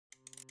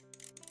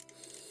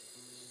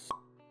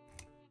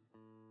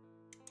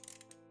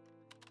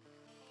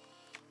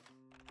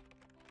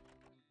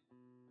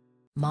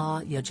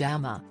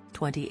Jama,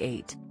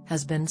 28,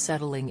 has been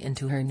settling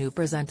into her new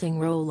presenting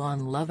role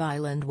on Love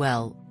Island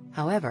well.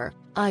 However,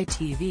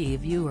 ITV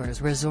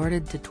viewers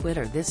resorted to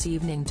Twitter this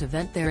evening to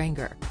vent their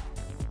anger.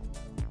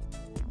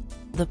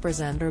 The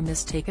presenter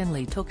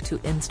mistakenly took to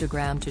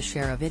Instagram to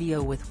share a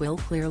video with Will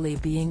clearly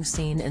being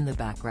seen in the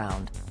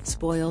background,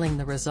 spoiling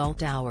the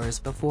result hours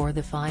before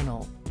the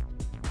final.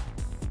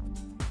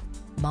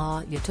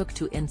 Maya took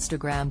to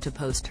Instagram to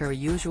post her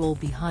usual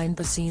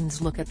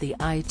behind-the-scenes look at the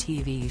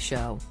ITV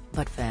show,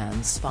 but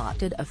fans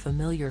spotted a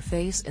familiar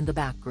face in the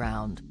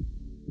background.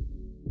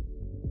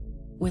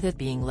 With it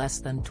being less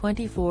than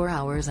 24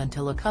 hours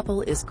until a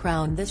couple is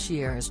crowned this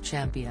year's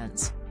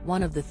champions,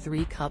 one of the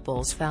three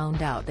couples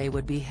found out they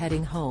would be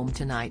heading home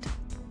tonight.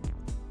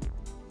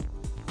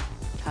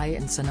 Kai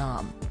and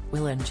Sanam,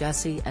 Will and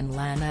Jessie and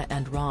Lana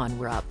and Ron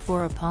were up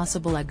for a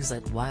possible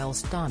exit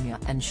whilst Tanya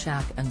and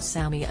Shaq and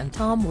Sammy and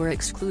Tom were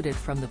excluded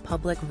from the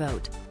public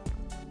vote.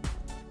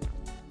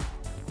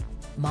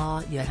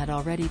 Maya had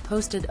already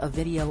posted a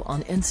video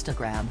on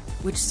Instagram,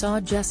 which saw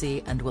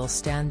Jessie and Will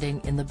standing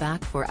in the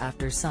back for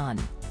After Sun.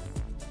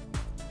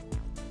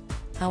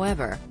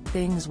 However,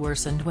 things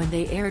worsened when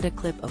they aired a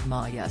clip of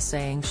Maya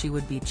saying she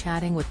would be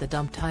chatting with the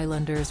dumped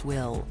Islanders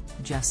Will,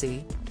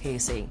 Jessie,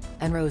 Casey,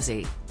 and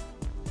Rosie.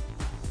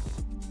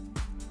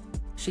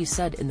 She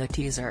said in the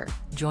teaser,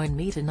 "Join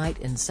me tonight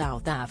in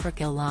South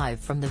Africa live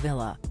from the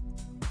villa."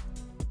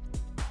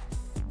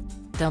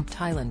 Dumped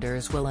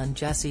Islanders Will and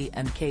Jessie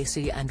and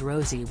Casey and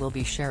Rosie will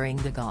be sharing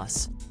the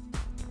goss.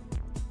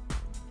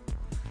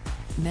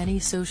 Many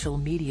social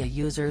media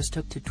users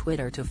took to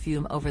Twitter to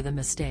fume over the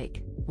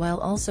mistake, while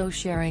also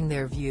sharing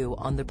their view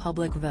on the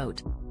public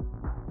vote.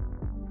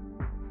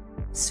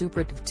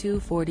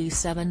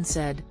 Supertv247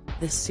 said,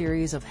 "This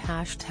series of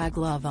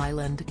 #Love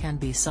Island can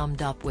be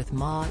summed up with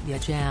Maya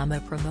Jama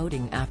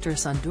promoting After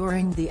Sun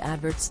during the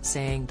adverts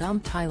saying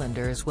dumped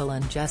Islanders Will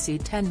and Jessie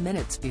 10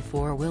 minutes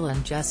before Will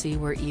and Jessie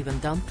were even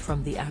dumped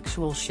from the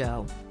actual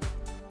show."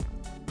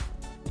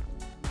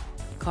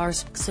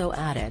 Karspso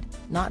added,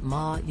 "Not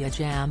Maya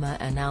Jama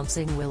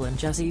announcing Will and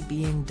Jessie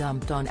being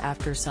dumped on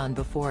After Sun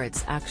before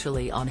it's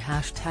actually on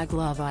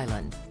 #Love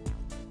Island."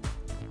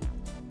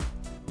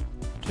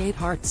 Kate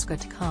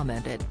Hartscott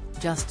commented,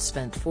 "Just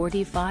spent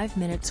 45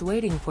 minutes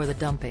waiting for the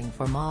dumping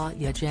for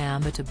Maya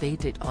Jama to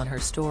bait it on her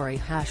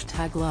story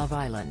 #Love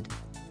Island."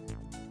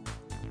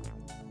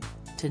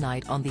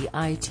 Tonight on the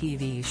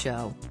ITV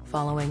show,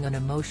 following an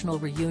emotional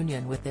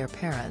reunion with their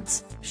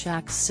parents,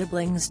 Shaq's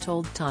siblings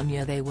told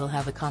Tanya they will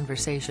have a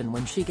conversation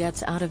when she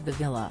gets out of the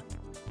villa.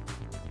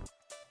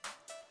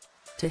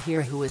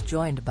 Tahir, who was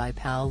joined by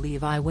pal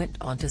Levi, went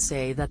on to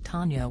say that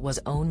Tanya was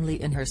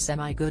only in her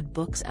semi-good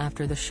books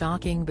after the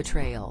shocking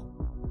betrayal.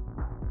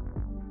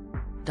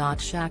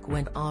 Shaq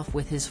went off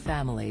with his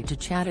family to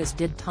chat, as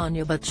did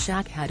Tanya, but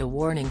Shaq had a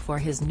warning for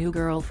his new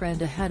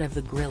girlfriend ahead of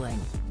the grilling.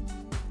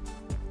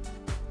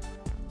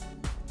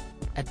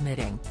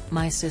 Admitting,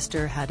 "My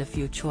sister had a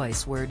few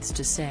choice words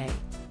to say."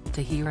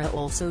 Tahira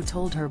also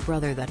told her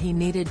brother that he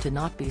needed to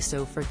not be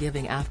so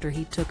forgiving after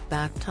he took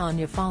back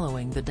Tanya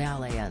following the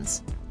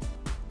dalliance.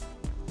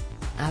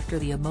 After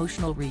the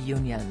emotional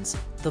reunions,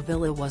 the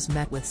villa was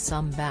met with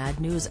some bad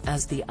news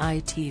as the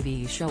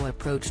ITV show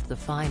approached the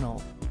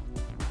final.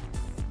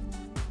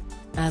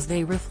 As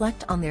they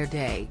reflect on their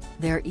day,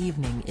 their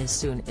evening is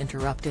soon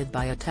interrupted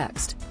by a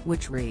text,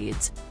 which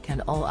reads,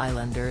 "Can all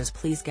Islanders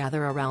please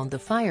gather around the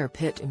fire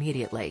pit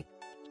immediately?"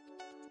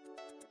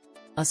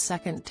 A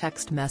second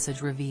text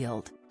message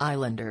revealed,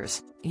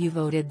 "Islanders, you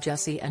voted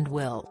Jessie and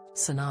Will,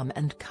 Sanam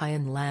and Kai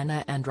and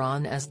Lana and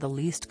Ron as the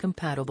least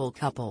compatible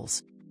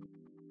couples.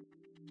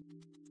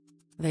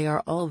 They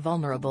are all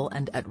vulnerable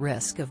and at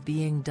risk of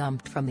being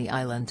dumped from the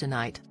island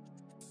tonight."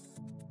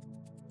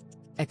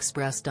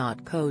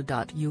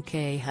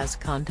 Express.co.uk has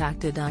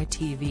contacted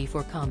ITV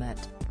for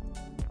comment.